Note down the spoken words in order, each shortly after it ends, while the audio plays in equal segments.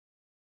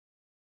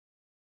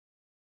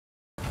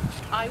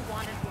I,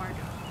 Juan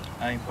Eduardo,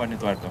 I, Juan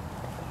Eduardo,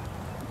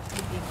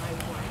 to be my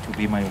wife, to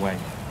be my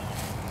wife,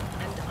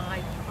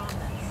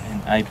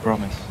 and I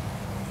promise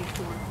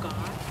before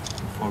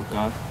before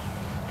God God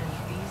and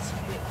these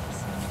witnesses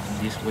and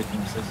these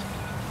witnesses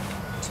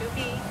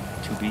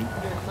to be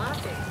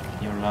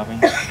your loving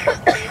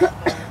faithful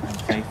and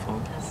faithful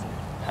husband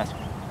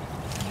husband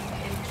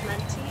in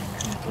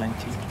in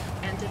plenty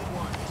and in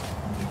want,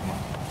 and in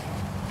want,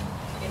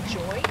 in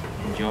joy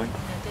in joy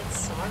and in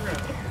sorrow,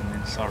 and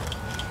in sorrow,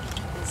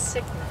 in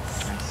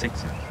sickness and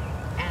sickness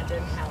and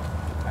in health,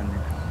 and in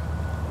health,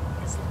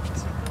 as long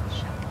as we both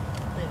shall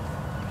live.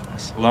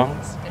 as long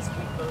As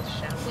we both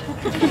shall live.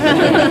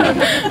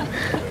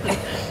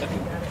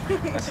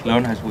 as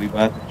long as we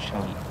both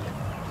shall live.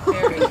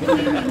 Very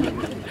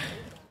good.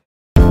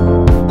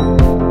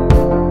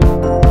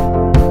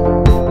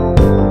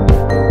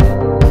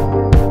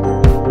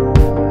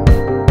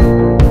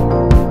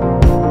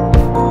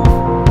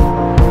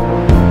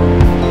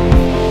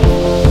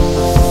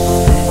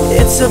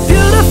 It's a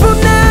beautiful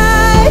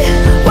night.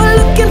 We're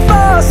looking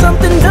for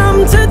something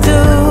dumb to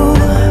do.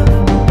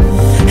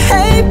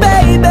 Hey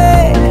baby,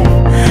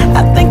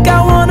 I think I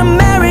wanna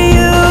marry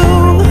you.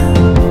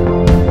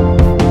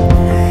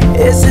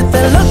 Is it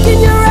the look in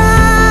your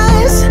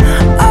eyes,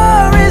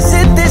 or is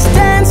it this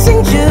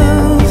dancing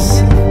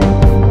juice?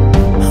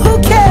 Who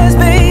cares,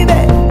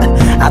 baby?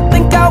 I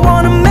think I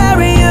wanna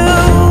marry you.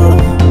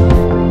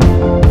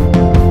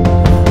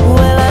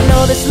 Well, I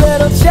know this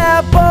little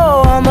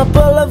chapel on the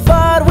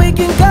boulevard we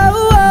can go.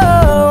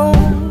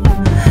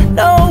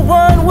 No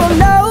one will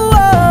know.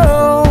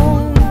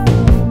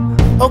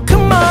 Oh,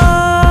 come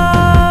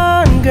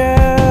on,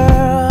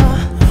 girl.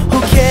 Who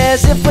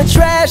cares if we're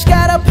trash?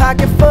 Got a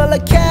pocket full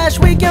of cash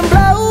we can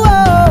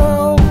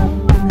blow.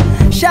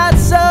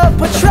 Shots of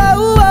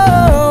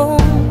Patrol,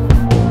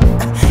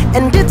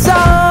 and it's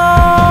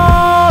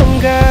on,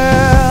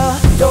 girl.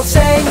 Don't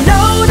say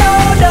no, no,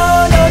 no,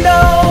 no, no.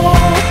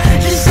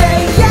 Just say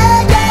yeah,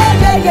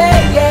 yeah, yeah,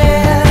 yeah,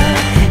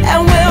 yeah. And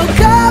we'll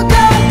go,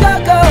 go, go,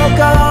 go,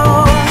 go.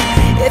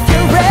 If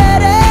you're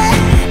ready,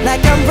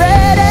 like I'm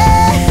ready.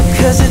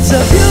 'Cause it's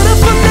a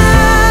beautiful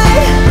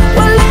night.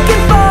 We're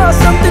looking for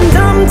something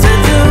dumb to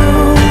do.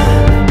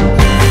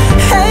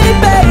 Hey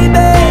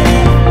baby,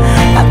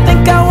 I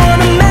think I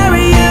wanna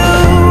marry you.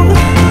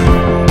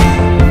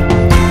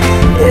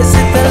 Is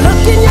it the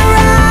look in your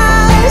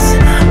eyes,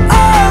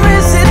 or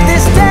is it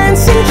this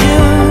dancing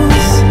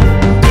juice?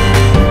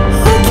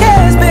 Who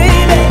cares,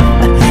 baby?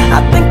 I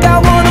think I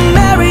wanna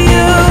marry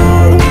you.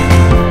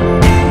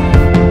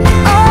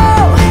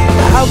 Oh,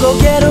 I'll go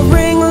get a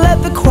ring,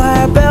 let the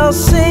choir bells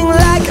sing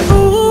like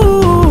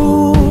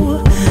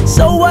ooh.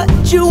 So what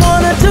you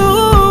wanna do?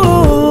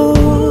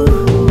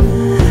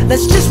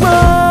 Let's just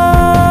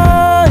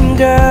run,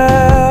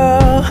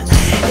 girl.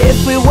 If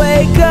we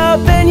wake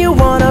up and you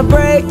wanna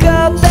break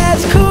up,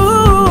 that's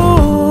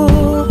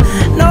cool.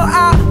 No,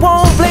 I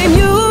won't blame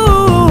you.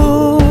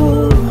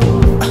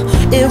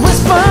 It was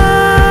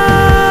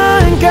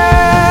fun,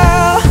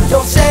 girl.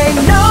 Don't say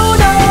no,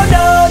 no,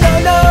 no, no,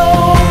 no.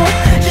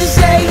 Just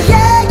say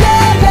yeah,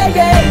 yeah, yeah,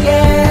 yeah,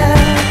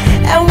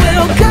 yeah. And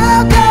we'll go,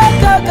 go,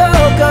 go, go,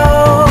 go.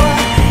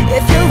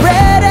 If you're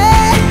ready,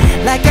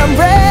 like I'm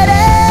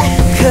ready.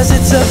 'Cause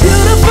it's a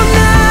beautiful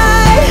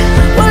night.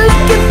 We're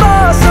looking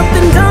for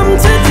something dumb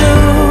to do.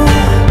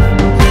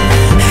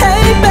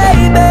 Hey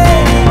baby,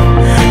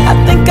 I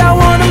think I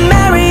wanna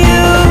marry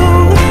you.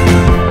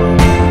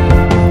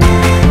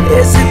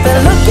 Is it the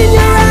look in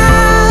your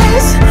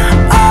eyes,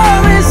 or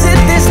is it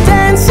this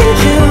dancing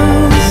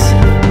juice?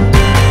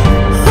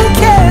 Who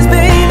cares,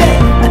 baby?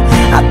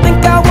 I think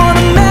I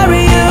wanna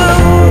marry you.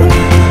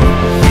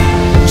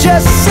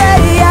 Just say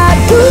I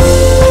do.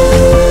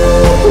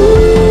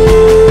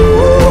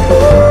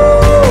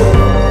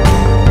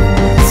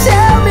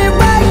 Tell me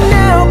right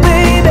now,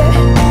 baby.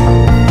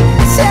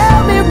 Tell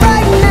me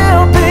right now,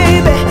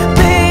 baby.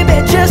 Baby,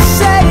 just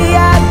say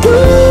I do.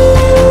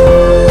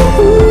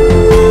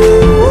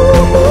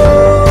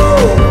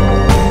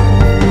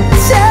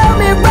 Tell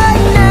me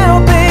right now,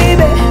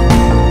 baby.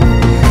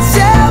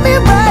 Tell me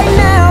right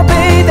now,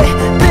 baby,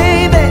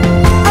 baby.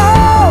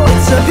 Oh,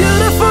 it's a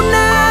beautiful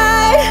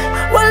night.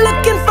 We're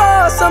looking for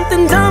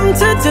something dumb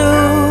to do.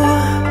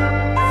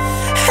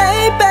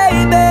 Hey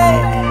baby,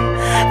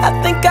 I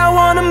think I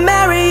wanna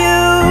marry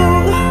you.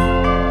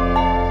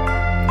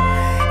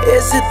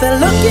 Is it the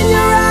look in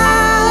your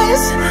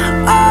eyes,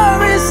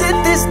 or is it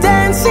this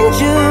dancing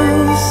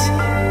juice?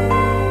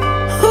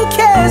 Who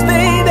cares,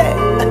 baby?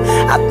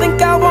 I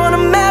think I wanna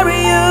marry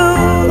you.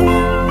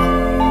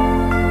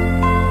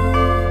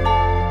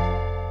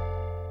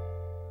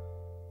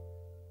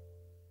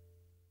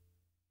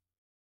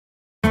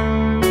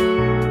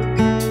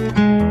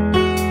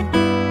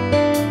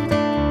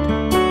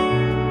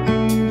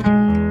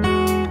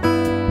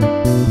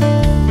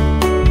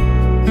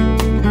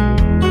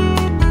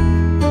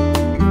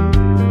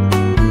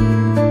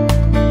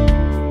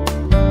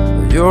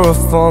 You're a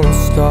falling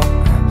star.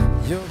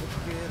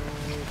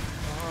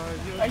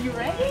 Are you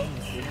ready?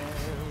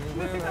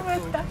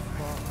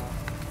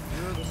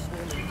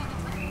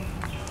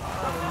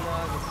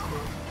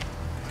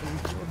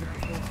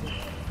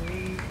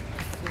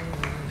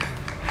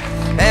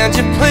 And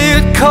you play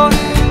it coy,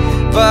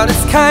 but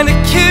it's kinda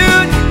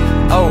cute.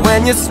 Oh,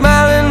 when you're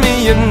smiling at me,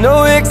 you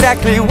know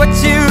exactly what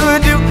you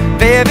do.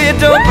 Baby,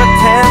 don't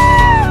pretend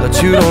that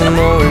you don't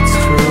know it's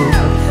true,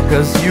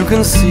 'cause you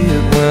can see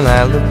it when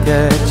I look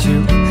at you.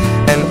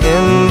 And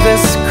in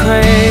this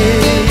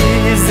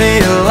crazy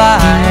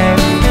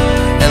life,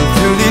 and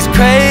through these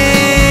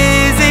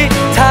crazy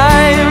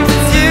times,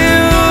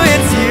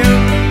 it's you,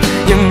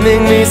 you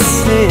make me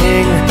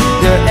sing.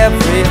 You're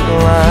every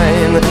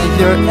line,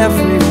 you're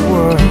every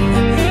word,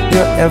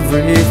 you're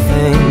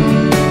everything.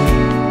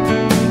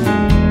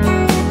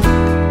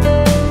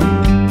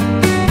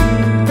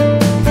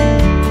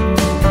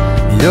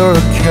 You're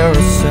a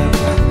carousel,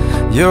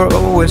 you're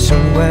always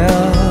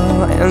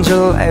well, and you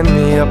light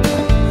me up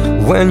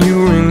when you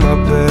ring my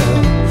bell.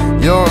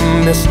 You're a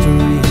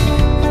mystery,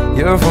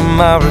 you're from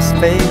outer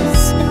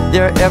space,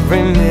 you're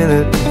every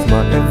minute of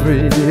my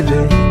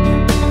everyday.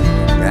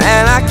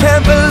 And I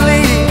can't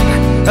believe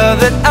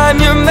that I'm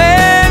your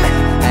man,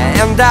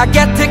 and I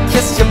get to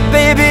kiss you,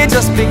 baby,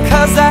 just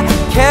because I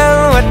can.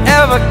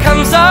 Whatever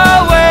comes our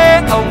way,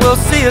 I will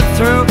see it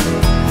through,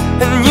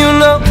 and you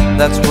know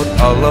that's what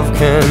our love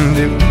can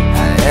do.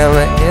 And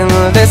in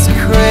this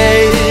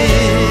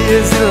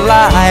crazy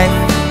life,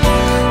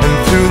 and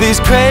through these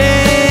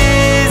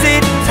crazy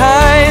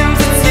times,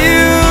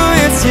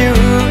 it's you,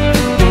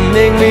 you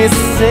make me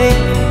sing.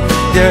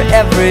 You're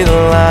every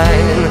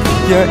line,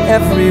 you're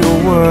every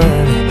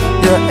word,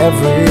 you're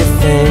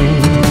everything.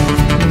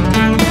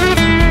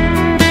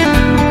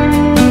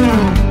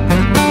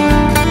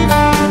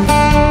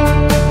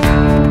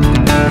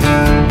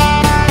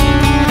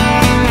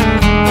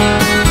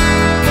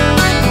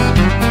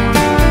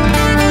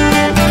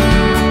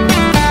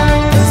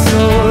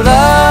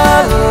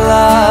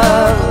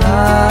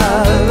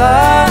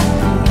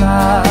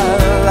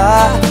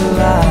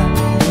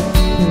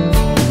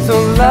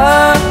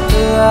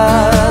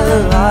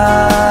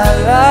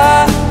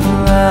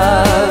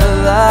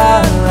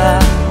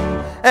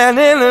 And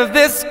in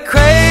this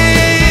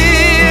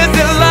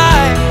crazy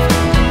life,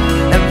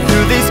 and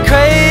through these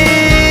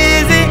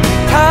crazy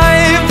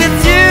times,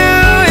 it's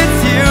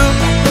you,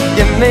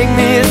 you make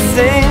me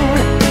sing.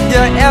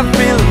 You're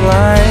every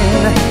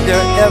line,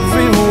 you're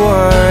every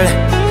word,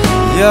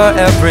 you're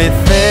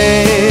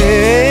everything.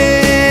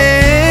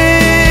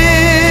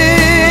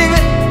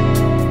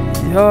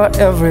 You're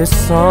every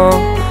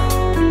song,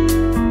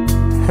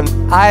 and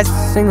I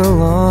sing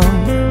along,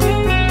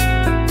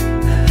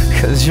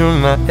 'cause you're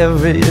my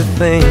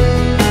everything.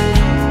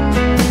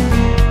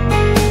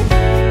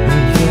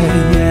 Yeah,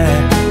 yeah.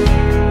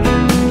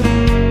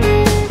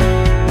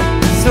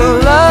 So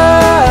la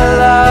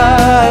la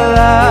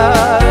la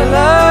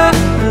la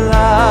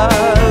la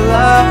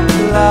la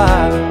la.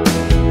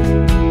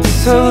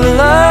 So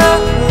la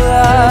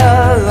la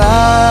la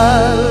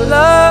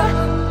la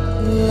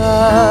la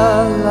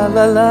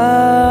la la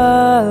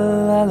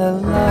la la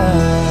la.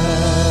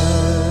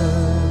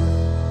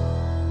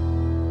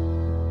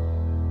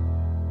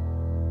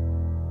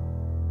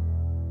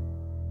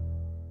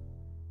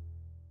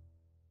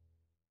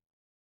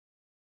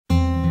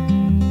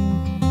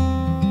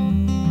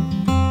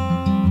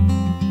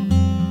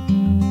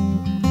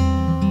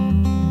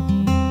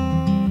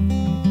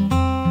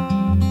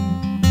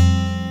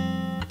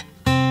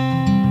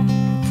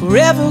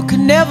 Forever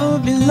could never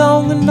be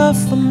long enough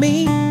for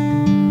me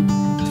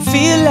to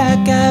feel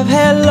like I've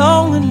had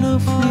long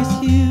enough with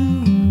you.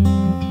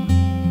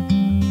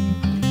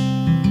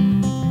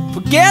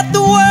 Forget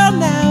the world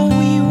now,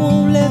 we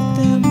won't let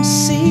them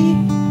see.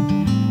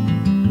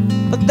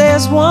 But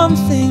there's one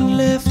thing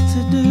left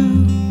to do.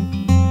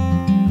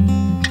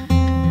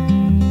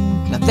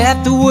 Now that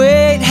the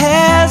weight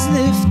has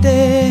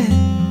lifted,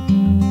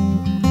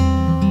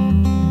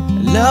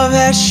 love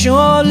has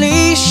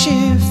surely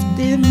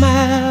shifted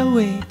my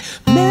way.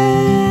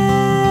 Marry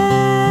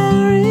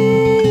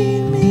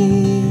me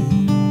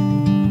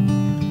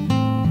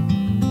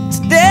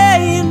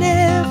today and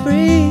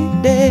every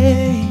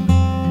day.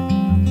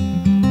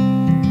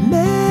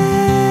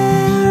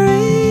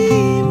 Marry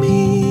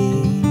me.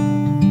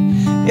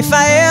 If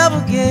I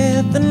ever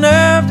get the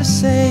nerve to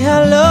say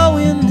hello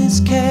in this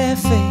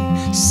cafe,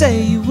 say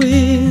you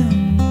will.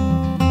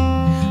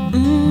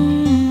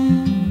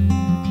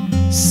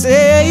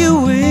 Say you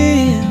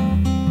will.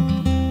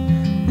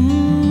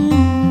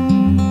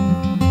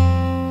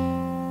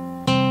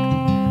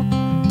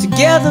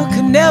 Together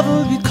could never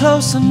be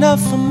close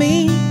enough for me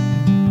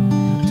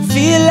to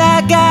feel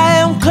like I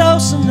am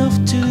close enough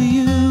to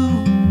you.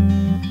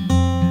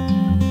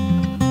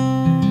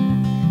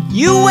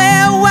 You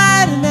wear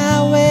white and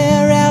I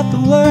wear out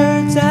the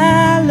words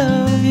I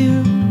love you,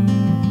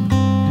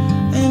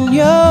 and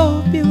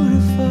you're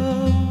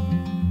beautiful.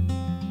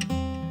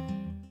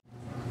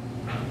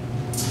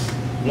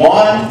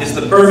 Juan is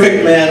the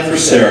perfect man for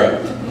Sarah.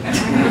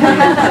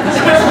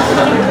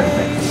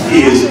 He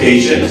is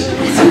patient.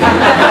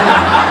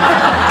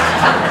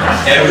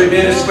 Every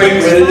bit as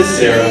quick-witted as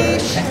Sarah.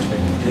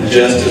 and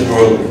just as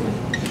worldly.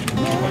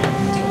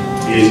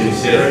 He is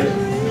considerate,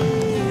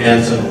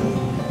 handsome,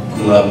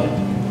 and loving.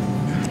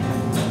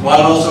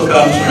 Juan also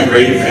comes from a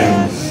great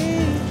family.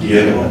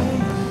 Diego,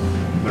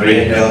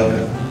 Maria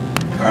Angelica,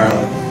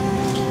 Carla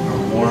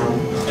are warm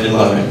and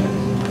loving.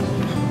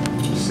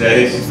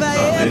 Ustedes son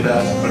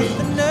lindas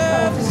personas.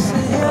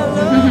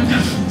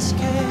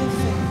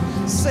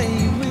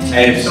 I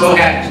am so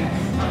happy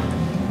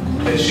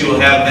that she will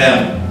have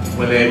them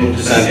when they move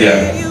to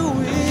Santiago.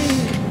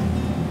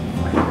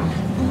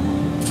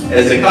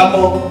 As a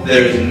couple,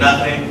 there is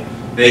nothing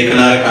they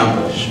cannot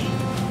accomplish.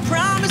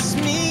 Promise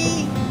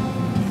me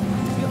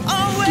you'll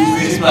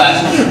always These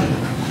glasses.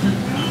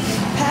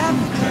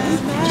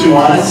 To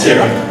Juan and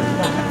Sarah,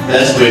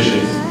 best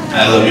wishes.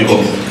 I love you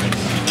both.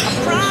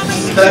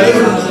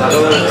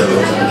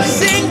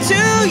 sing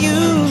to you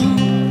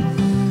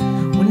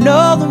when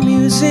all the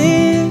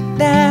music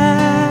dies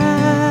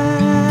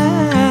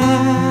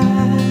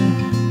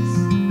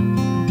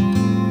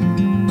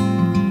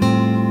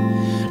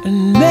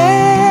and marry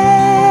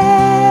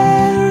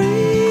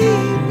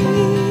me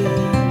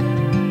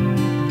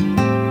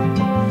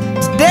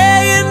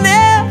today and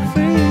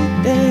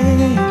every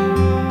day.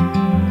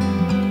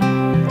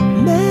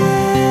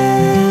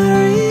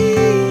 Marry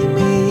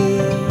me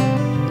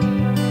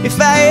if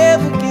I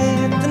ever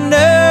get the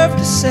nerve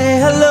to say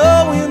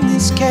hello in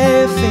this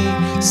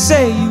cafe.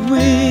 Say you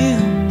will.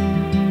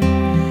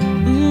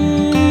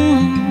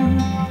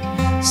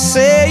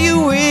 Say you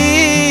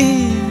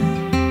will.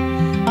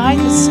 By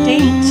the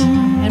state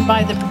and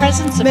by the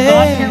presence of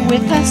God here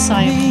with us,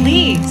 I am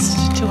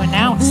pleased to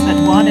announce that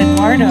Juan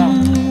Eduardo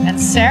and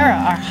Sarah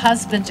are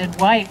husband and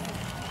wife.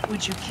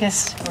 Would you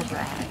kiss your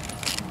bride?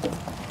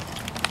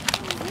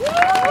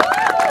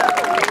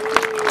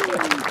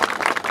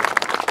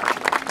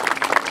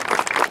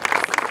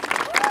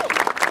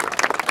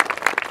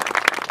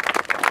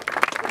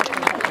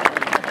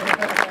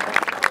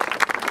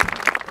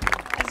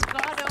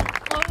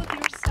 Clothe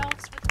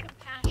yourselves with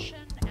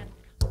compassion and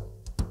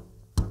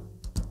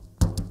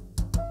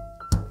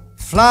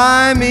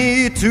Fly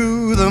me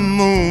to the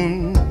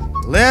moon,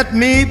 let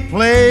me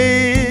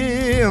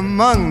play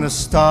among the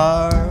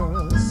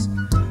stars,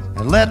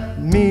 and let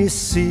me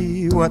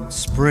see what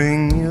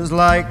spring is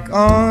like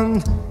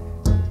on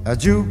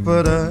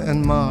Jupiter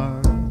and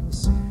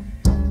Mars.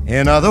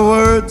 In other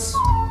words,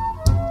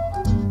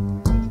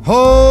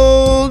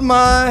 hold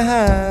my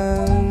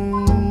hand.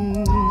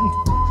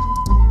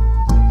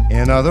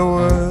 In other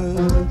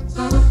words,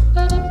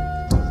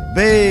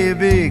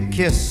 baby,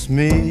 kiss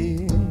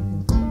me.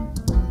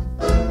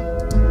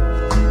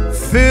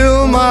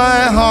 Fill my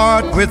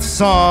heart with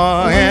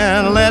song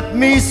and let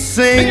me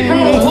sing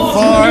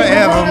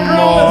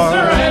forevermore.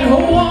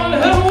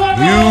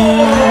 You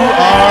are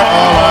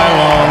all I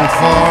long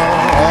for,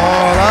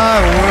 all I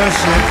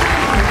worship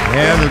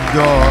and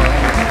adore.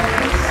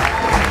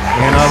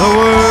 In other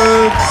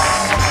words,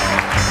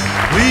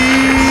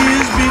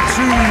 please be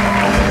true.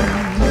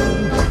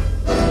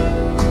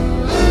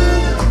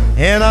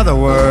 In other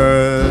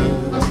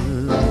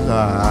words,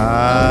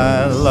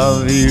 I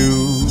love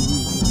you.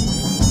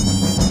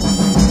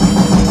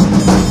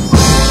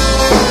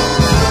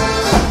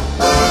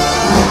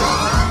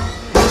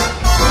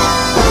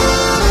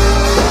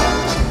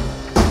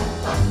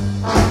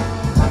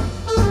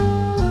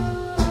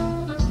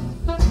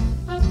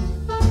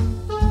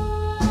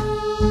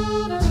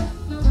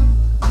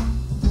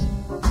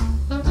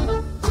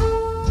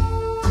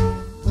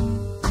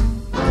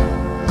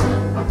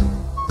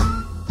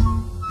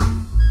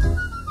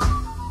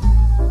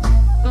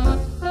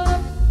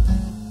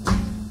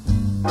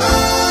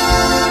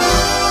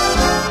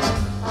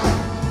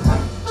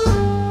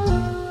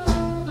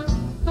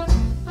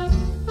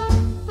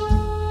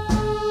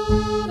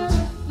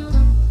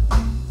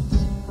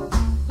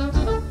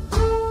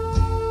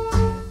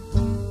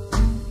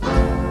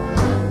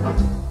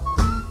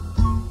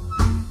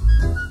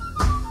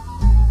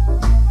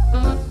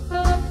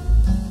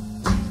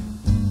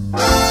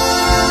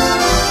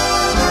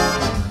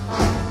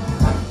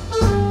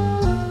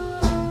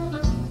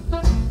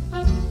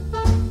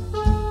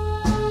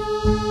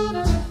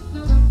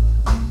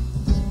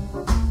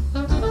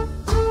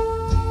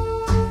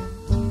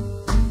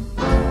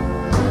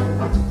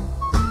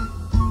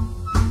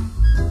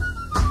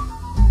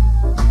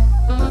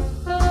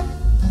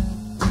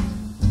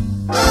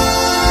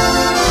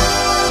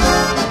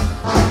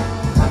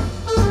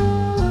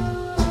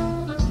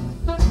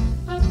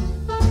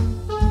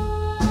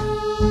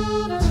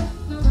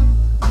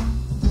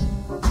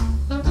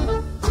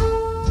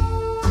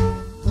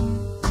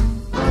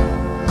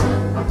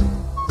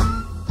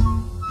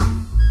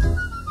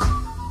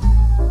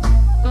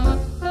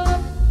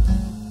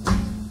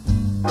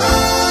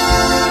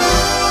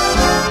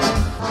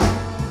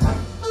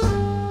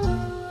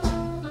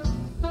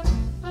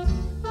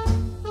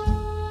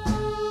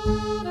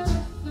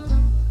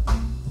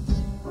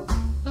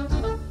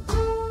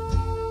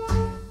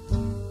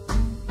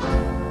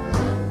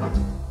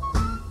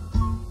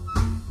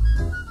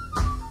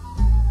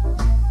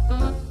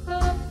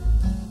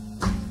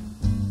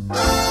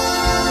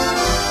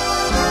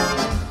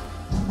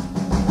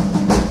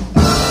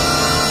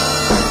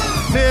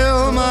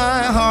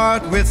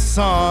 with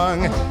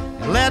song.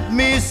 Let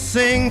me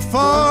sing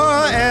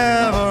forevermore.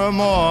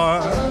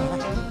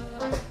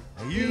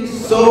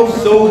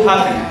 So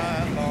happy.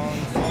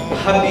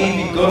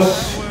 Happy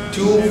because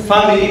two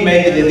families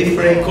made a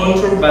different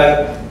culture,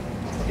 but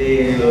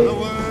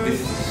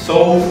it's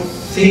so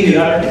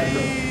similar.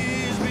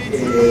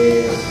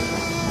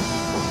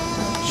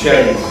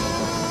 Sharing.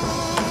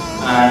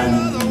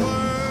 And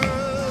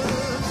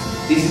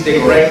this is the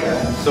correct.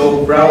 I'm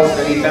so proud,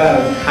 Sarita.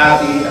 I'm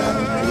happy.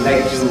 I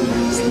like to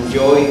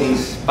enjoy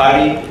this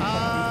party.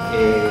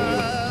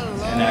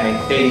 And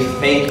I say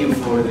thank you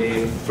for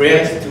the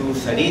friends to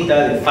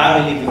Sarita, the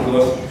family,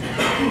 because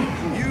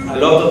a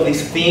lot of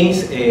these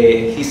things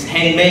he's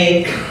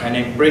handmade, and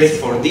I'm praised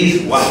for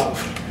this. Wow!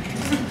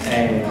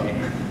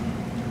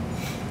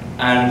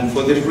 And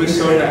for this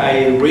reason,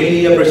 I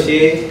really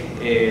appreciate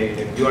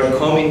you are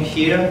coming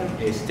here,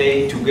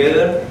 stay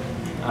together,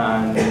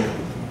 and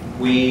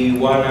we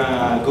want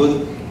a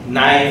good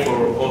night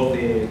for all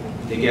the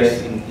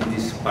guests in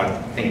this party.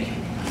 Thank you.